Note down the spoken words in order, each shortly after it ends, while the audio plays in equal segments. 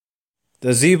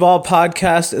The Z-Ball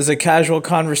podcast is a casual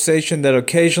conversation that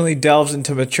occasionally delves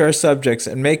into mature subjects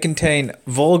and may contain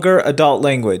vulgar adult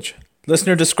language.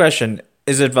 Listener discretion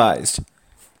is advised.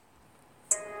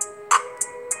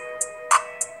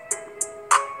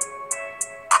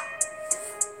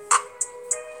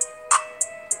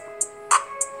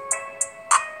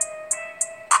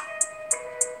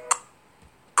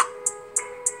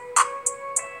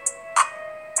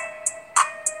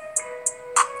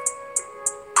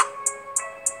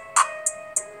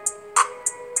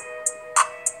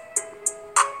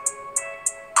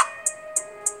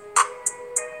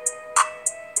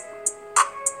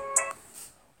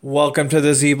 Welcome to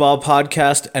the Z-Ball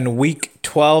podcast and week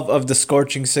 12 of the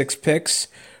Scorching Six picks.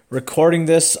 Recording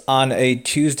this on a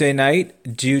Tuesday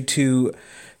night due to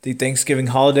the Thanksgiving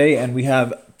holiday, and we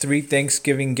have 3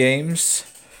 Thanksgiving games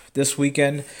this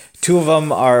weekend. 2 of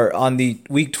them are on the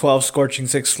week 12 Scorching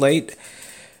Six slate.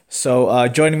 So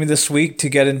joining me this week to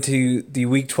get into the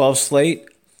week 12 slate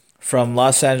from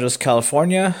Los Angeles,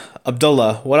 California,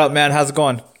 Abdullah. What up, man? How's it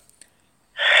going?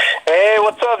 Hey,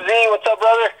 what's up, Z? What's up,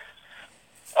 brother?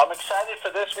 I'm excited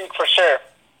for this week for sure.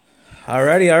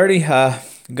 Alrighty.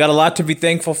 Got a lot to be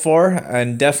thankful for,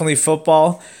 and definitely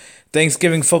football.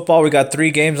 Thanksgiving football, we got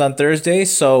 3 games on Thursday,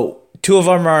 so 2 of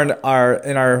them are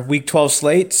in our Week 12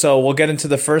 slate, so we'll get into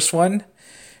the first one.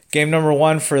 Game number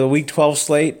 1 for the Week 12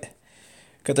 slate.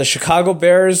 Got the Chicago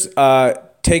Bears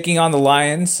taking on the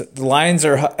Lions. The Lions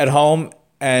are at home,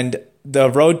 and the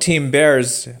road team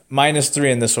Bears -3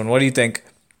 in this one. What do you think?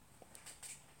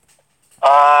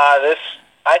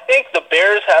 I think the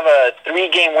Bears have a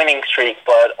 3-game winning streak,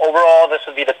 but overall this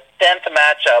would be the 10th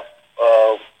matchup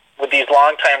with these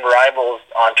longtime rivals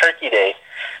on Turkey Day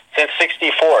since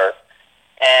 '64.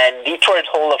 And Detroit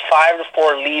hold a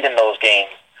 5-4 lead in those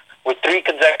games with 3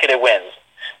 consecutive wins.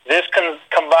 This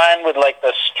combined with like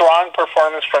the strong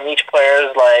performance from each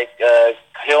player, like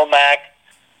Khalil Mack,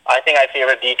 I think I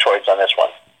favor Detroit's on this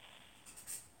one.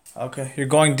 Okay, you're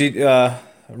going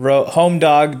home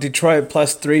dog, Detroit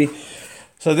 +3.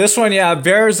 So this one,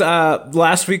 Bears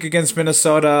last week against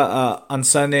Minnesota on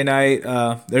Sunday night.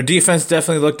 Their defense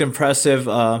definitely looked impressive,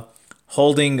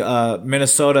 holding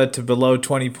Minnesota to below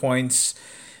 20 points.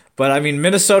 But, I mean,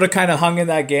 Minnesota kind of hung in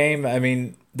that game. I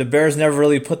mean, the Bears never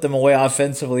really put them away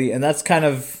offensively, and that's kind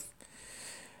of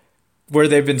where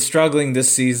they've been struggling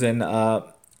this season.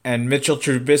 And Mitchell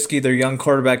Trubisky, their young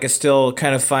quarterback, is still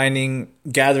kind of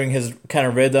gathering his kind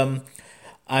of rhythm.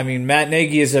 I mean, Matt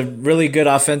Nagy is a really good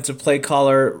offensive play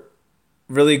caller,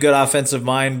 really good offensive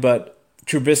mind, but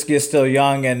Trubisky is still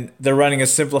young, and they're running a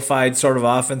simplified sort of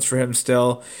offense for him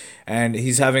still, and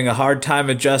he's having a hard time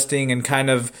adjusting and kind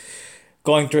of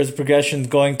going through his progressions,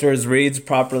 going through his reads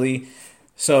properly.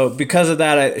 So because of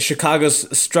that, Chicago's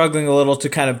struggling a little to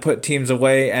kind of put teams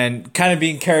away and kind of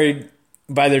being carried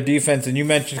by their defense. And you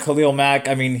mentioned Khalil Mack.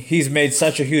 I mean, he's made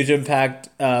such a huge impact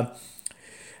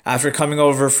after coming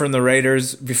over from the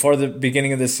Raiders before the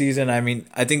beginning of the season. I mean,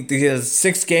 I think he has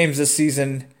 6 games this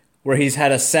season where he's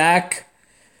had a sack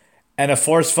and a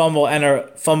forced fumble and a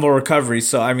fumble recovery.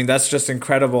 So, I mean, that's just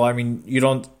incredible. I mean,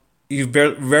 you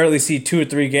rarely see 2 or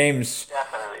 3 games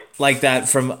like that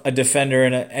from a defender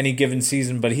in any given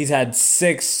season, but he's had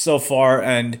 6 so far,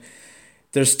 and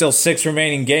there's still 6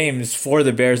 remaining games for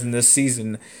the Bears in this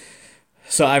season.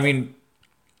 So, I mean,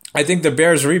 I think the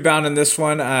Bears rebound in this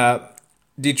one.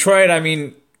 Detroit, I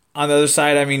mean, on the other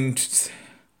side, I mean,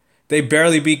 they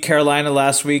barely beat Carolina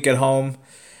last week at home.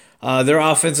 Their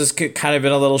offense has kind of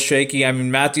been a little shaky. I mean,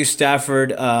 Matthew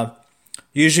Stafford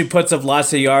usually puts up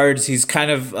lots of yards. He's kind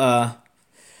of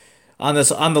on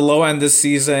the low end this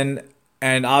season,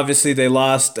 and obviously they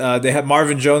lost. They had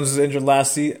Marvin Jones was injured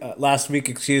last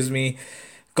week.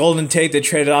 Golden Tate, they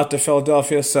traded off to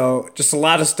Philadelphia, so just a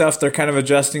lot of stuff they're kind of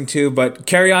adjusting to. But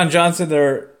Kerryon Johnson,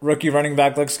 their rookie running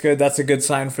back, looks good. That's a good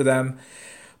sign for them.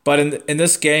 But in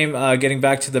this game, getting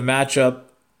back to the matchup,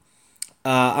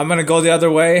 I'm going to go the other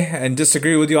way and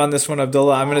disagree with you on this one,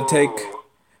 Abdullah. I'm going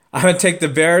to take the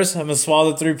Bears. I'm going to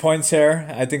swallow the 3 points here.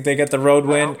 I think they get the road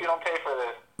win. I hope you don't pay for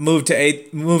this. Move to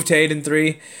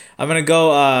 8-3. I'm going to go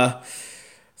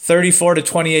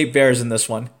 34-28 Bears in this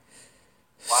one.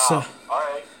 Wow. So,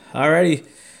 alrighty.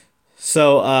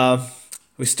 So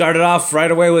we started off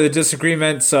right away with a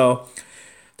disagreement, so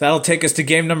that'll take us to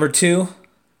game number 2.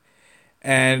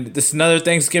 And this is another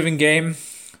Thanksgiving game.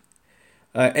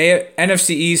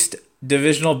 NFC East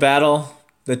divisional battle.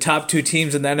 The top 2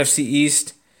 teams in the NFC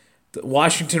East. The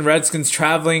Washington Redskins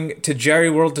traveling to Jerry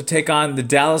World to take on the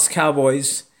Dallas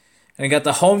Cowboys. And I got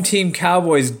the home team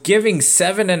Cowboys giving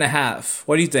 7.5.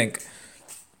 What do you think?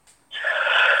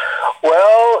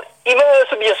 Well, even though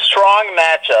this would be a strong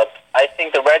matchup, I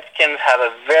think the Redskins have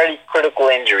a very critical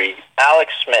injury,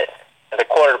 Alex Smith, the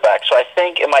quarterback. So I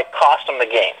think it might cost them the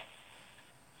game.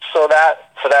 So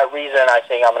for that reason, I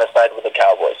think I'm going to side with the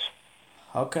Cowboys.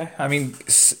 Okay. I mean,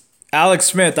 Alex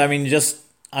Smith,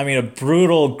 a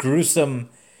brutal, gruesome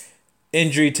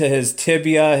injury to his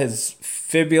tibia, his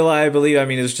fibula, I believe. I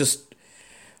mean, it's just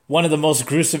one of the most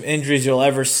gruesome injuries you'll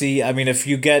ever see. I mean, if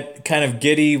you get kind of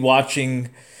giddy watching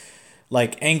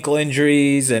like ankle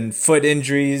injuries and foot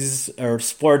injuries or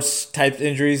sports type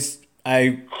injuries,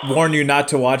 I warn you not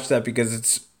to watch that because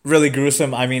it's really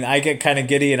gruesome. I mean, I get kind of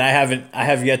giddy and I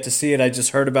have yet to see it. I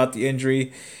just heard about the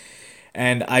injury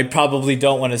and I probably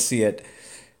don't want to see it.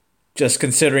 Just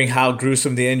considering how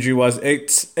gruesome the injury was.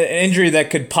 It's an injury that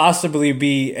could possibly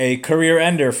be a career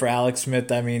ender for Alex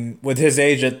Smith. I mean, with his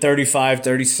age at 35,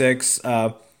 36,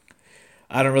 I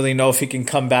don't really know if he can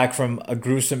come back from a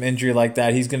gruesome injury like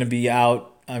that. He's going to be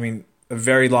out, a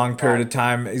very long period of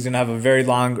time. He's going to have a very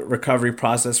long recovery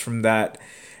process from that.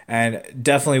 And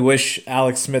definitely wish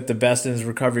Alex Smith the best in his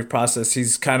recovery process.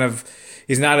 He's not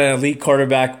an elite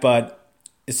quarterback, but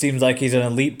it seems like he's an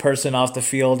elite person off the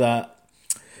field.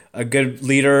 A good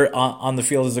leader on the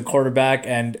field as a quarterback,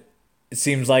 and it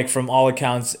seems like from all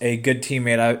accounts a good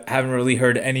teammate. I haven't really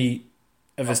heard any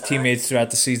of his teammates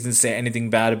throughout the season say anything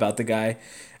bad about the guy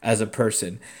as a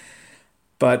person.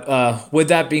 But with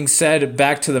that being said,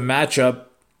 back to the matchup.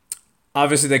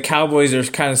 Obviously, the Cowboys are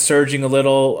kind of surging a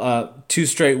little. 2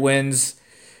 straight wins.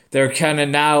 They're kind of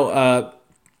now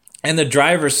in the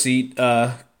driver's seat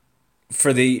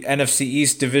for the NFC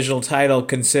East divisional title,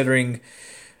 considering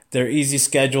their easy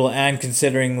schedule and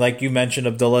considering, like you mentioned,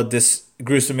 Abdullah, this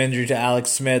gruesome injury to Alex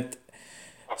Smith.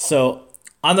 So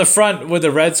on the front with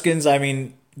the Redskins,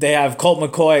 they have Colt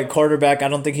McCoy at quarterback. I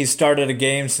don't think he's started a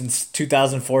game since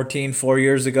 2014, 4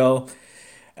 years ago.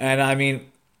 And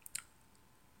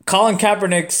Colin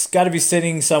Kaepernick's got to be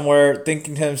sitting somewhere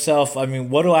thinking to himself,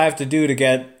 what do I have to do to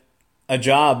get a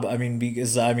job?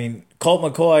 Because Colt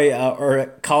McCoy or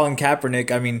Colin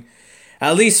Kaepernick,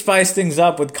 at least spice things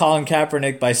up with Colin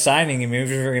Kaepernick by signing him. If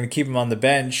you're going to keep him on the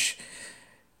bench,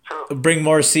 bring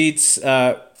more seats,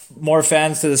 more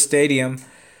fans to the stadium.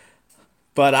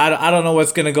 But I don't know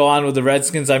what's going to go on with the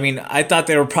Redskins. I thought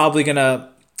they were probably going to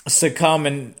succumb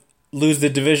and lose the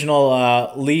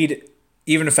divisional lead,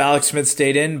 even if Alex Smith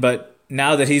stayed in. But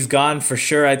now that he's gone, for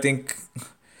sure, I think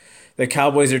the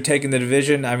Cowboys are taking the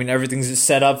division. Everything's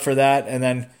set up for that, and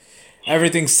then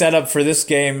everything's set up for this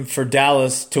game for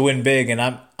Dallas to win big, and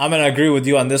I'm going to agree with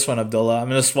you on this one, Abdullah. I'm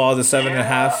going to swallow the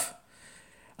 7.5.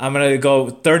 I'm going to go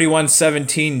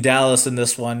 31-17 Dallas in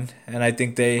this one, and I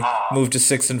think they move to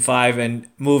 6-5 and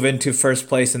move into first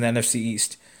place in the NFC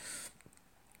East.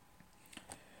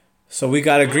 So we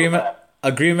got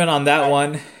agreement on that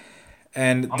one,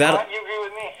 and that. You agree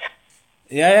with me?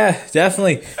 Yeah,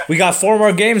 definitely. We got 4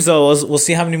 more games though. We'll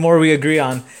see how many more we agree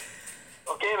on.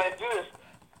 Okay, let's do this.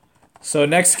 So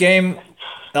next game,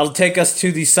 that'll take us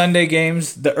to the Sunday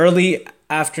games, the early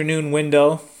afternoon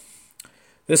window.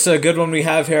 This is a good one we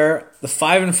have here. The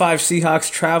 5-5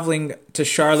 Seahawks traveling to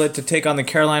Charlotte to take on the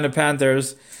Carolina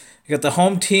Panthers. You got the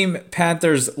home team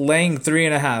Panthers laying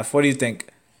 3.5. What do you think?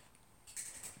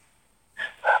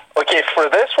 Okay, for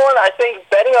this one, I think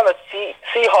betting on the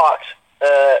Seahawks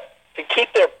to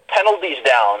keep their penalties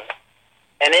down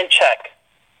and in check.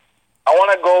 I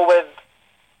want to go with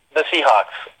the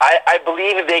Seahawks. I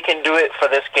believe they can do it for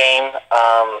this game.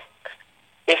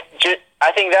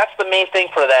 I think that's the main thing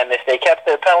for them. If they kept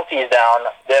their penalties down,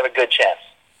 they have a good chance.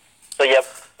 So, yep,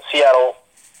 Seattle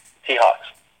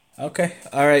Seahawks. Okay.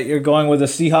 All right, you're going with the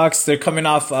Seahawks. They're coming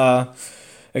off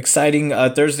exciting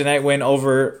Thursday night win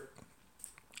over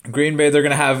Green Bay. They're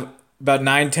going to have about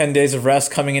 9-10 days of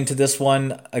rest coming into this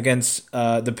one against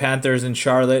the Panthers in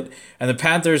Charlotte. And the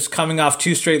Panthers coming off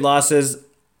 2 straight losses,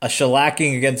 a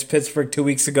shellacking against Pittsburgh 2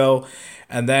 weeks ago,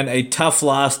 and then a tough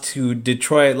loss to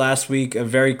Detroit last week, a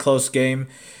very close game.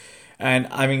 And,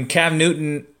 Cam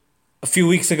Newton a few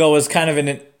weeks ago was kind of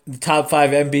in the top 5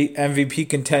 MVP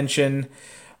contention,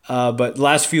 but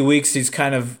last few weeks he's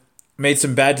kind of made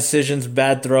some bad decisions,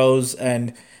 bad throws,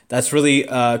 and that's really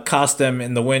cost them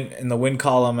in the win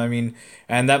column.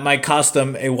 And that might cost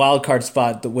them a wild card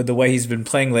spot with the way he's been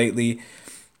playing lately.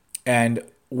 And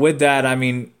with that,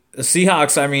 the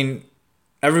Seahawks,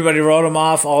 everybody wrote them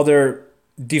off. All their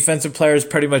defensive players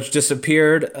pretty much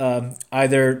disappeared,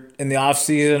 either in the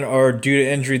offseason or due to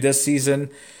injury this season.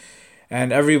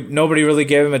 And nobody really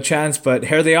gave them a chance. But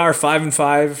here they are,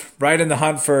 5-5, right in the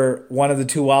hunt for one of the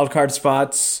 2 wild card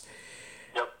spots.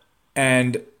 Yep.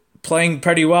 And playing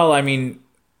pretty well.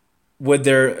 With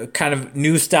their kind of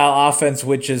new style offense,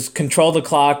 which is control the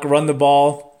clock, run the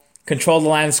ball, control the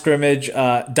line of scrimmage,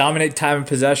 dominate time of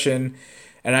possession,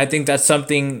 and I think that's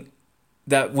something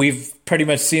that we've pretty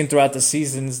much seen throughout the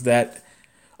seasons, that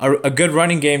a good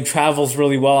running game travels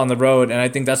really well on the road, and I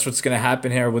think that's what's going to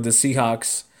happen here with the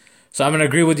Seahawks. So I'm going to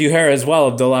agree with you here as well,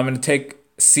 Abdullah. I'm going to take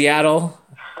Seattle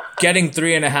getting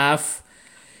 3.5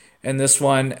 in this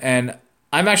one, and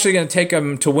I'm actually going to take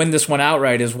them to win this one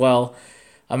outright as well.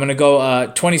 I'm going to go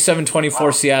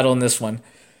 27-24 Seattle in this one.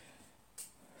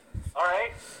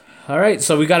 All right,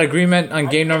 so we got agreement on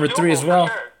game number 3 as well.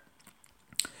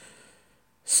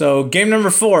 So game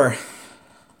number 4,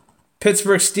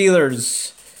 Pittsburgh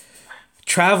Steelers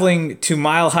traveling to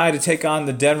Mile High to take on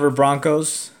the Denver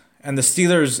Broncos, and the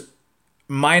Steelers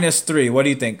 -3. What do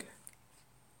you think?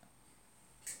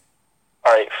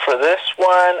 All right, for this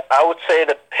one, I would say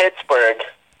that Pittsburgh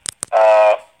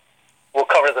will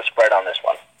cover the spread on this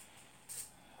one.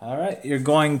 All right, you're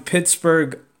going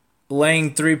Pittsburgh,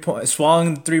 laying 3 points,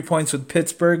 swallowing 3 points with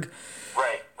Pittsburgh.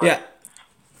 Right. Yeah.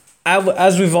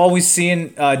 As we've always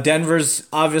seen, Denver's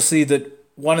obviously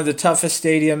one of the toughest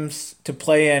stadiums to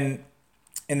play in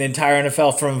the entire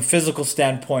NFL from a physical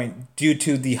standpoint due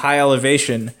to the high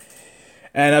elevation.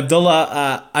 And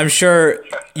Abdullah, I'm sure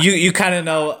you kind of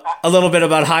know a little bit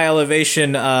about high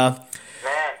elevation. Man,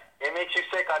 it makes you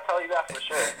sick, I'll tell you that for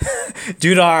sure.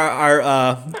 Due to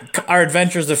our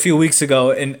adventures a few weeks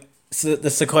ago in the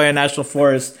Sequoia National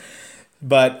Forest.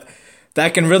 But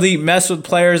that can really mess with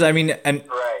players. I mean, and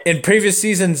in previous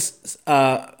seasons,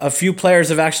 a few players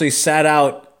have actually sat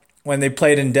out when they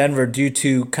played in Denver due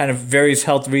to kind of various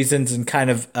health reasons and kind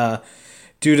of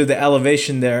due to the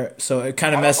elevation there. So it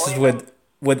kind of messes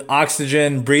with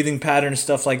oxygen, breathing patterns,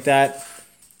 stuff like that.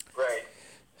 Right.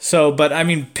 So, but I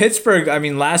mean, Pittsburgh,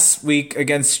 last week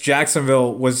against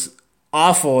Jacksonville was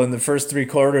awful in the first 3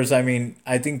 quarters. I mean,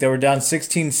 I think they were down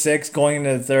 16-6 going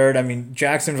into the third. I mean,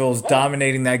 Jacksonville was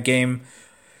dominating that game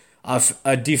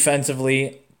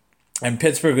defensively, and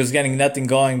Pittsburgh was getting nothing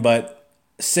going. But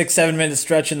 6-7 minute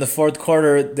stretch in the fourth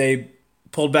quarter, they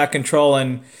pulled back control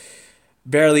and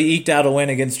barely eked out a win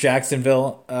against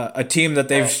Jacksonville, a team that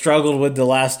they've struggled with the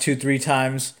last 2-3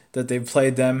 times that they've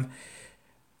played them.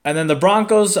 And then the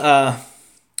Broncos,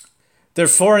 they're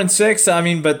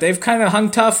 4-6. But they've kind of hung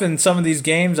tough in some of these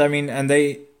games. And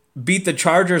they beat the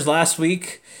Chargers last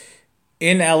week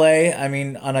in LA.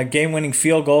 On a game-winning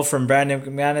field goal from Brandon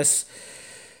McManus.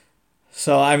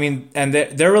 So and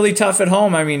they're really tough at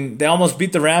home. They almost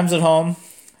beat the Rams at home,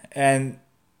 and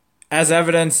as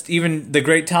evidenced, even the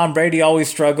great Tom Brady always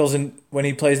struggles when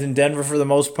he plays in Denver for the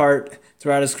most part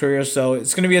throughout his career. So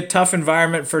it's going to be a tough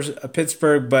environment for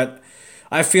Pittsburgh, but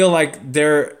I feel like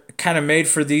they're kind of made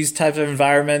for these types of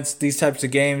environments, these types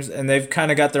of games, and they've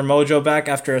kind of got their mojo back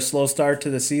after a slow start to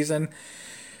the season.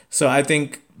 So I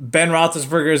think Ben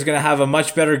Roethlisberger is going to have a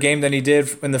much better game than he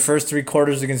did in the first 3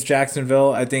 quarters against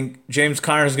Jacksonville. I think James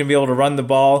Conner is going to be able to run the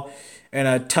ball in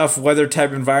a tough weather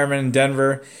type environment in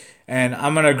Denver. And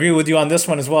I'm going to agree with you on this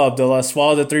one as well, Abdullah.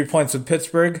 Swallow the 3 points with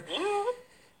Pittsburgh.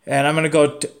 And I'm going to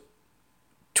go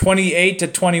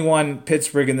 28-21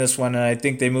 Pittsburgh in this one. And I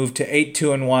think they move to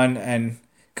 8-2-1 and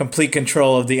complete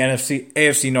control of the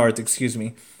AFC North, excuse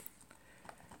me.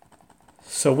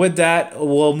 So with that,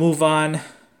 we'll move on.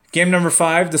 Game number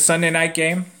 5, the Sunday night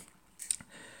game.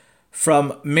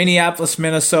 From Minneapolis,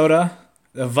 Minnesota.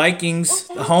 The Vikings,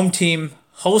 the home team,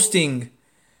 hosting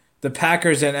the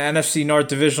Packers in NFC North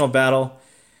divisional battle,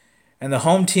 and the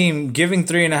home team giving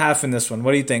 3.5 in this one.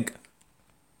 What do you think?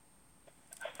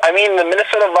 The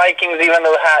Minnesota Vikings, even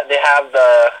though they have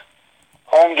the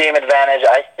home game advantage,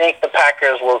 I think the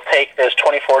Packers will take this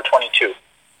 24-22.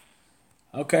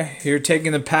 Okay, you're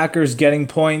taking the Packers getting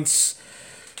points.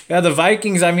 Yeah, the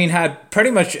Vikings, had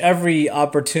pretty much every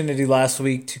opportunity last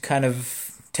week to kind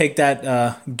of take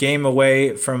that game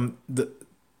away from the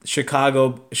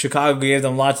Chicago gave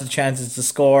them lots of chances to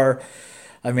score.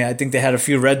 I think they had a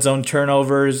few red zone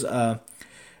turnovers. And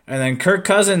then Kirk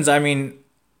Cousins,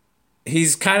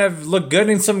 he's kind of looked good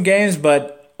in some games,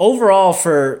 but overall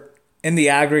in the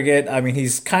aggregate,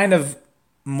 he's kind of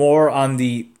more on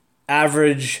the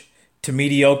average to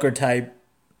mediocre type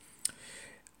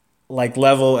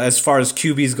level as far as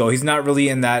QBs go. He's not really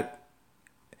in that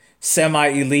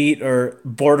semi-elite or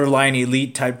borderline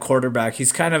elite type quarterback.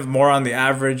 He's kind of more on the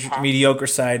average, mediocre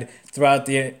side throughout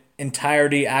the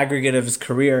entirety aggregate of his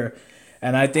career.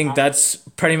 And I think that's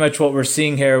pretty much what we're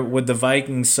seeing here with the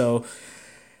Vikings. So,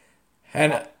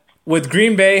 and with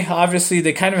Green Bay, obviously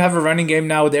they kind of have a running game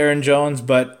now with Aaron Jones,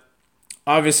 but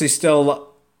obviously still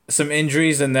some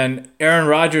injuries. And then Aaron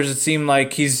Rodgers, it seemed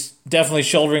like he's definitely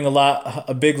shouldering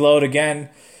a big load again,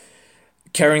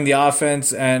 carrying the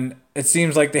offense, and it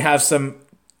seems like they have some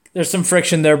there's some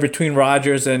friction there between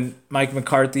Rodgers and Mike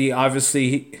McCarthy.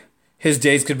 Obviously, his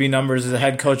days could be numbers as the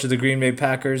head coach of the Green Bay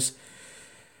Packers.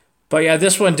 But yeah,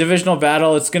 this one, divisional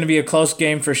battle, it's going to be a close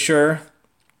game for sure.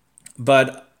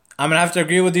 But I'm going to have to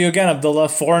agree with you again, Abdullah,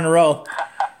 4 in a row.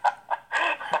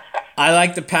 I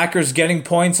like the Packers getting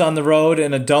points on the road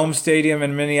in a dome stadium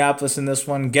in Minneapolis in this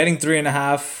one, getting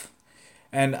 3.5.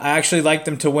 And I actually like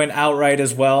them to win outright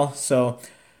as well. So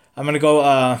I'm going to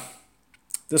go,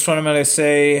 this one I'm going to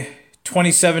say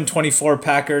 27-24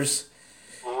 Packers.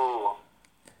 Ooh.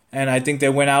 And I think they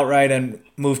win outright and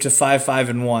move to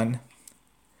 5-5-1.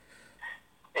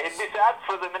 It'd be sad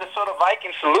for the Minnesota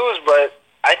Vikings to lose, but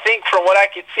I think from what I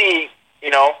could see,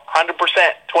 100%,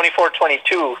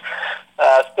 24-22.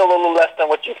 Still a little less than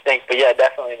what you think, but yeah,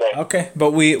 definitely there. Okay,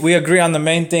 but we agree on the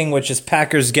main thing, which is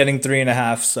Packers getting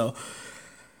 3.5. So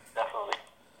Definitely.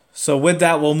 So with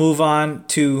that, we'll move on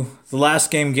to the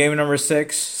last game, game number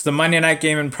 6. It's the Monday night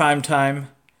game in prime time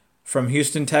from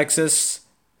Houston, Texas.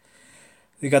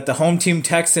 We got the home team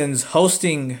Texans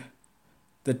hosting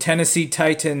the Tennessee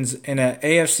Titans in an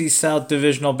AFC South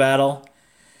divisional battle.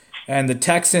 And the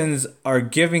Texans are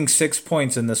giving 6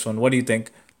 points in this one. What do you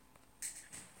think?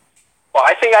 Well,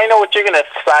 I think I know what you're going to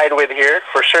side with here,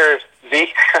 for sure,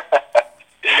 Z.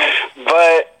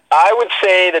 But I would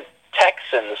say the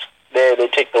Texans, they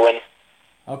take the win.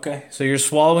 Okay, so you're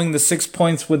swallowing the 6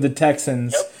 points with the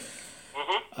Texans. Yep.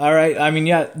 Mm-hmm. All right, I mean,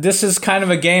 yeah, this is kind of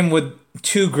a game with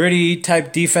two gritty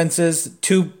type defenses,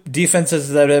 two defenses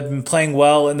that have been playing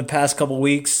well in the past couple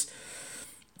weeks.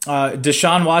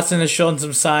 Deshaun Watson has shown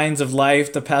some signs of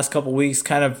life the past couple weeks,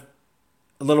 kind of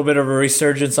a little bit of a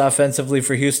resurgence offensively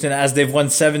for Houston as they've won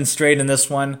 7 straight in this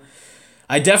one.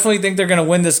 I definitely think they're going to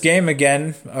win this game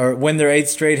again or win their 8th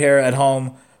straight here at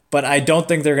home, but I don't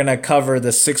think they're going to cover the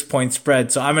 6-point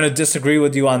spread. So I'm going to disagree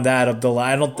with you on that, Abdullah.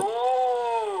 I don't. Ooh,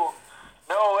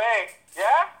 no way.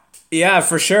 Yeah? Yeah,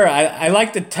 for sure. I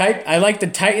like the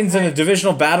Titans in a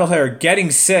divisional battle here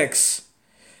getting 6.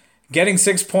 Getting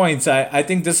 6 points. I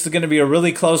think this is going to be a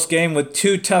really close game with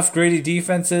two tough, gritty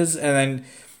defenses and then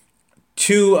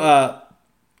two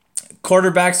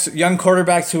quarterbacks, young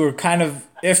quarterbacks who are kind of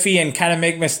iffy and kind of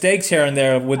make mistakes here and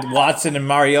there with Watson and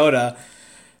Mariota.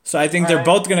 So I think they're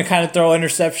both going to kind of throw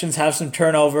interceptions, have some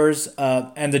turnovers,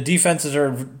 and the defenses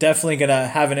are definitely going to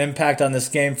have an impact on this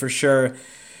game for sure.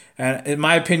 And in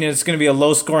my opinion, it's going to be a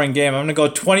low-scoring game. I'm going to go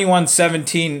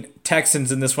 21-17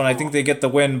 Texans in this one. I think they get the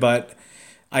win, but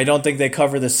I don't think they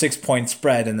cover the 6-point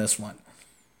spread in this one.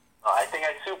 I think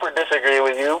I super disagree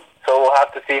with you, so we'll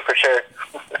have to see for sure.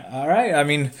 All right. I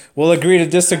mean, we'll agree to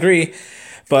disagree,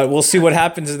 but we'll see what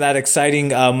happens in that exciting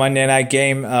Monday night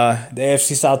game, the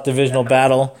AFC South divisional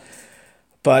battle.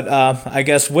 But I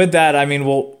guess with that, I mean,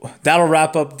 that'll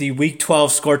wrap up the Week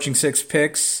 12 Scorching Six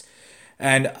picks.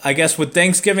 And I guess with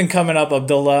Thanksgiving coming up,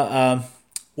 Abdullah,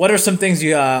 what are some things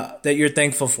that you're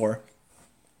thankful for?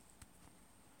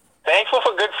 Thankful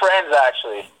for good friends,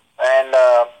 actually, and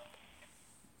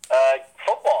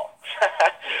football.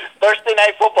 Thursday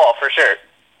night football for sure.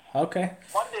 Okay.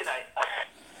 Monday night.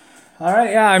 All right.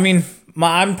 Yeah. I mean,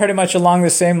 I'm pretty much along the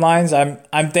same lines.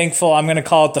 I'm thankful. I'm gonna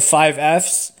call it the 5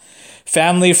 Fs: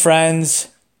 family, friends,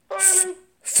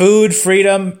 food,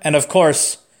 freedom, and of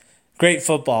course, great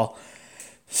football.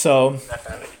 So,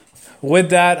 with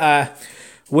that,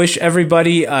 wish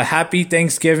everybody a happy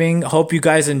Thanksgiving. Hope you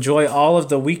guys enjoy all of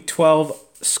the Week 12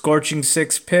 Scorching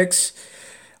Six picks,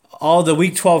 all the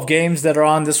Week 12 games that are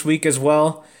on this week as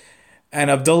well. And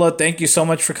Abdullah, thank you so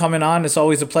much for coming on. It's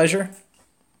always a pleasure.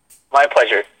 My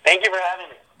pleasure. Thank you for having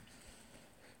me.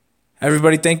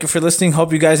 Everybody, thank you for listening.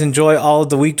 Hope you guys enjoy all of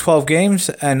the Week 12 games.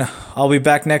 And I'll be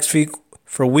back next week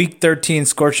for Week 13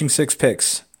 Scorching Six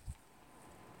picks.